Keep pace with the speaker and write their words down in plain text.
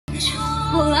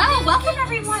Hello, welcome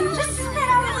everyone. Just spread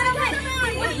out a little bit.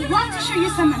 I would love to show you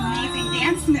some amazing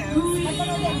dance moves.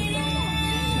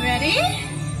 Ready?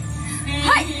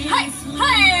 Hi, hi,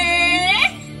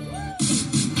 hi!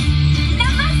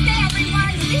 Namaste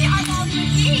everyone, we are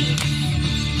Bollywood Beats.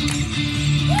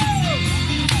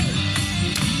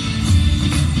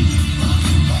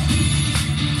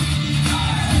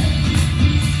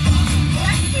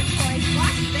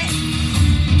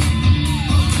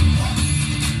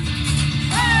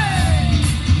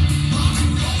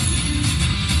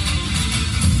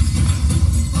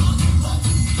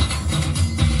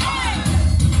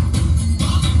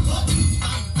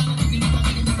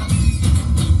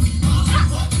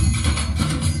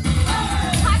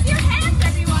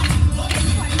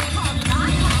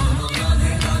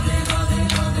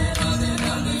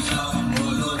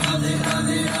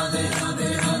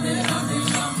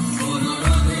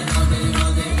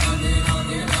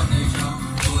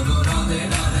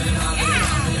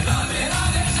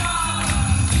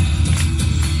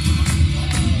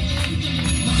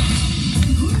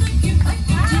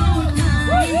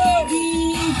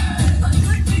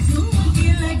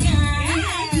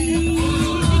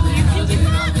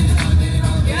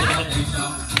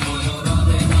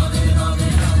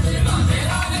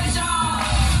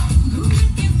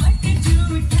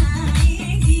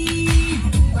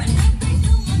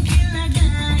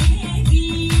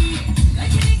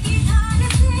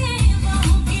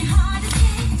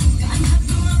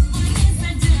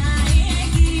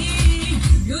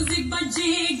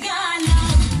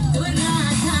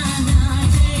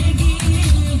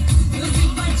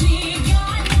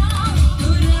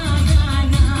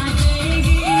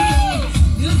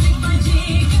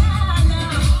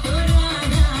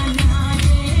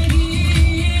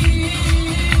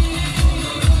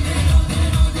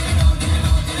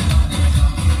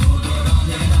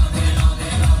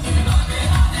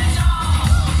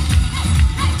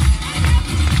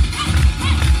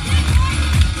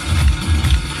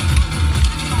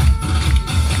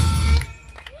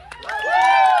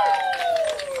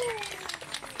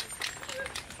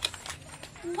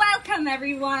 Welcome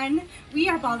everyone. We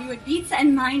are Bollywood Beats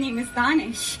and my name is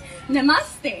Danish.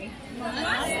 Namaste.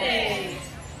 Namaste.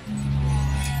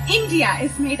 India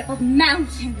is made up of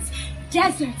mountains,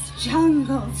 deserts,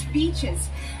 jungles, beaches.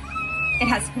 It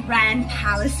has grand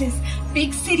palaces,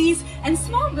 big cities, and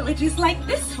small villages like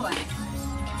this one.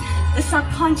 The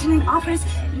subcontinent offers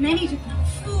many different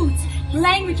foods,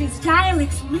 languages,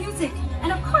 dialects, music,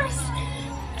 and of course,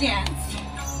 dance.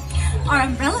 Our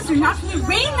umbrellas are not for the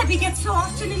rain that we get so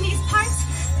often in these parts,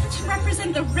 but to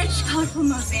represent the rich, colorful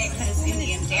mosaic that is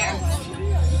Indian dance.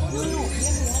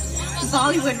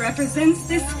 Bollywood represents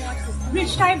this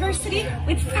rich diversity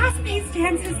with fast-paced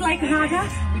dances like raga,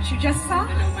 which you just saw,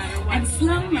 and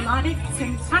slow, melodic,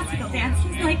 and classical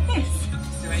dances like this.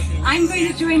 I'm going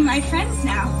to join my friends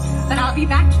now, but I'll be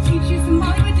back to teach you some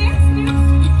Bollywood dance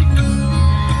moves.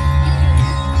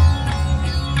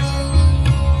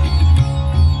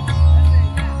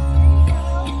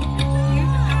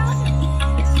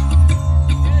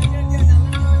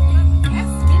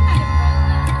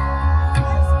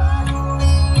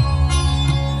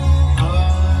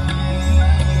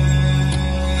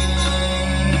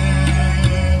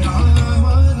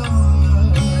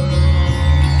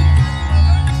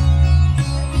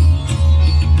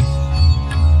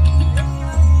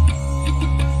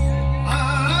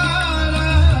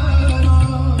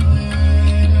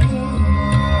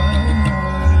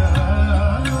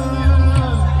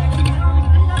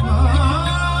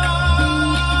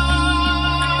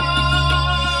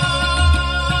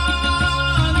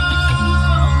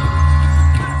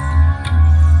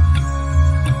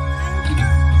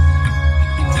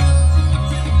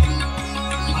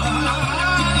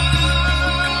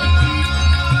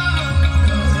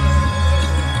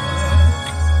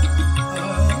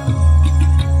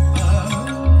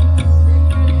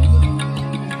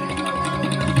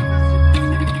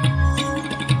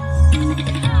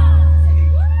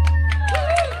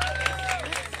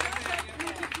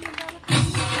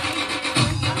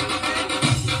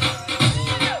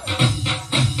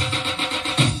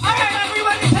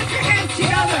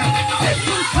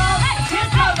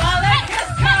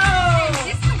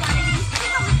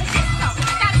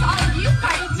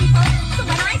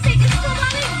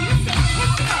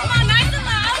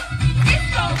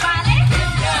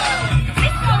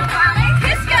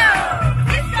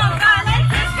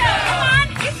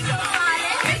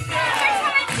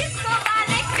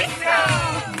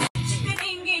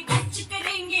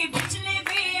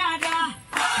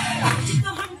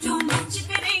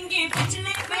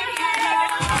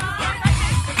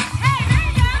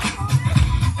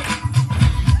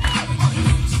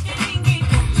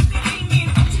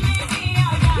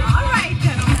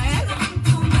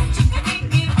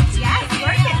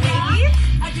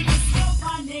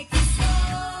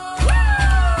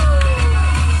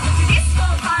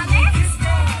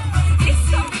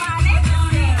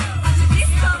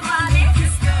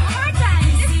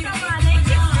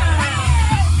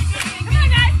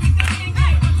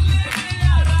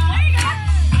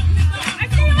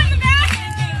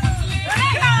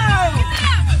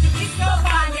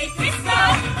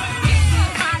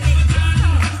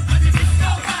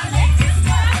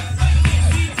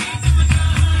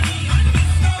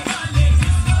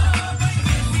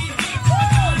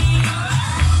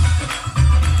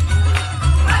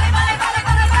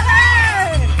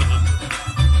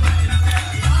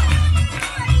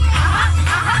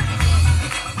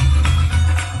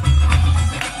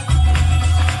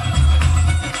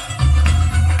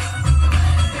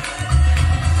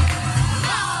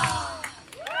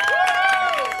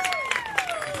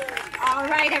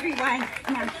 everyone.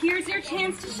 Now here's your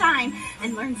chance to shine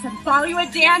and learn some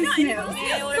Bollywood dance moves.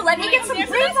 So let me get some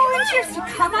brave volunteers to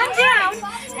come on down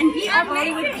and be our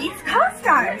Bollywood Beats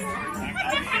co-stars.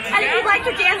 And if you'd like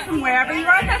to dance from wherever you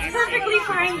are, that's perfectly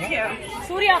fine too.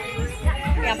 Surya.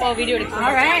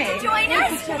 All right. Join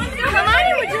us. Come on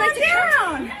in, would you like to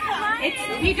down?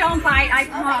 We don't bite, I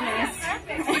promise.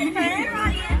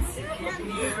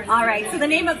 All right, so the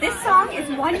name of this song is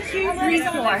 1, 2, 3,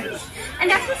 4. And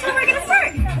that's the song we're gonna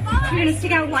start. You're gonna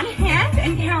stick out one hand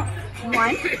and count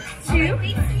 1, 2,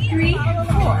 3,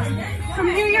 4. From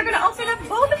here, you're gonna open up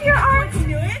both of your arms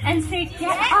and say,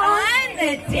 get on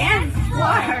the dance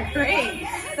floor. Great.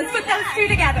 Let's put those two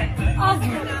together.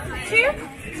 2,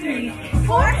 3,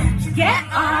 4. Get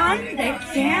on the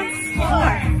dance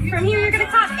floor. From here, you're gonna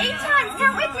clap 8 times.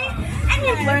 Count with me. And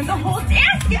you've learned the whole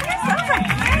dance. Give yourself a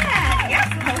hand. Yes,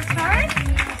 co-stars.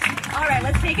 All right,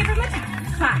 let's take it from the top.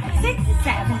 5, 6,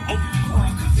 7, 8.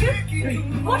 1, 2, 3,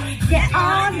 4. Get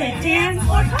on the dance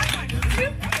floor. 1, 2,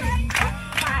 3, 4,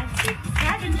 5, 6,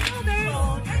 7. Shoulders.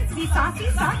 Seesaw,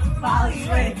 seesaw.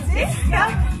 Bollywood disco.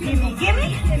 Gimme, gimme,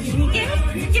 gimme, gimme,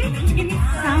 gimme, gimme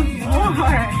some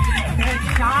more. Good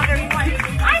job, everyone.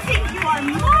 I think you are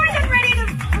more than ready to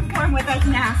perform with us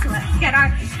now. So let's get our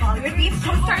Bollywood Beats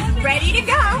co-stars ready to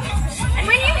go. And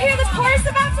when you hear the chorus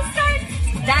about to start,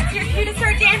 that's your cue to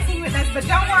start dancing with us. But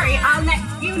don't worry, I'll let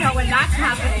you know when that's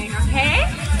happening, okay?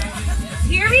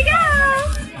 Here we go.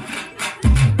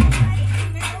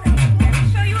 Let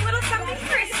me show you a little something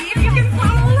first. See if you can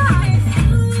follow along.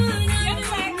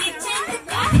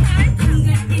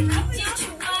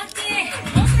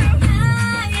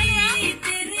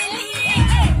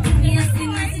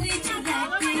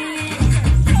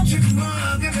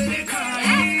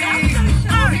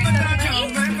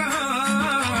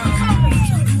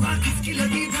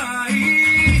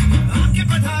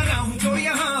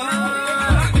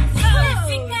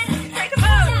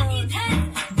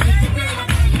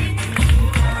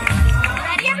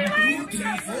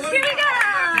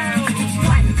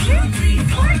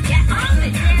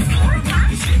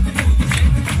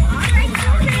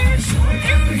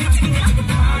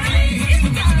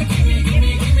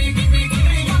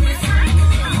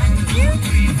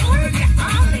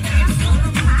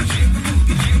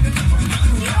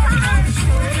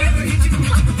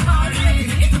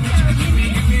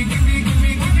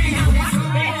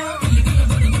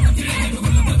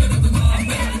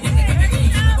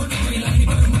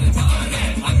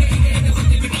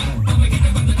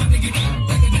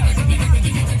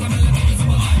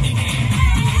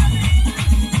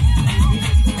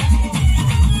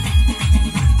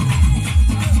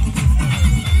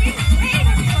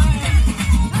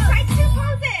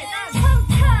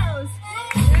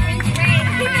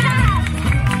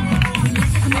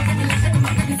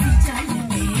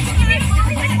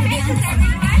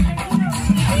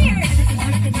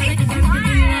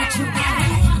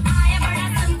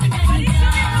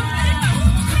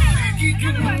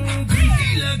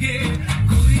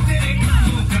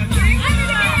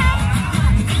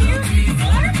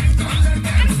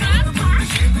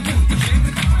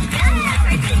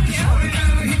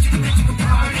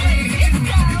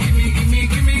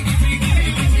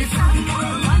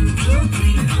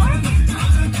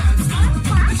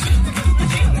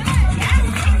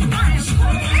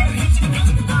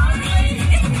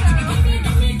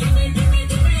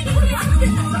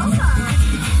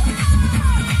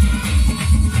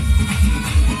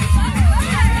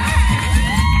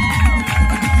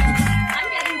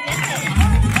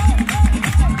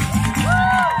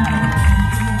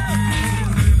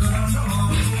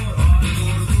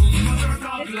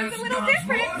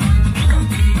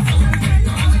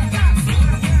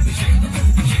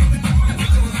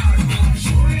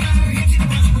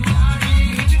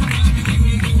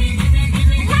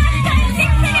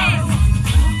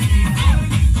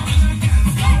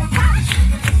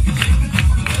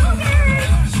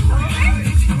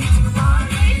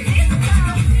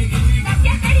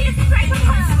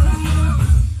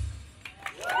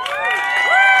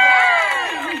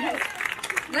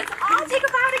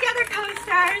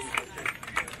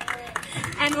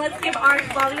 And let's give our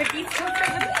Bollywood Beats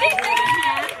co-stars a big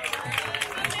hand.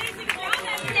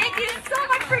 Thank you so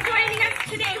much for joining us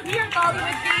today. We are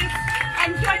Bollywood Beats.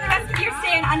 Enjoy the rest of your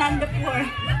stay in Anandapur.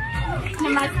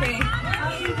 Namaste.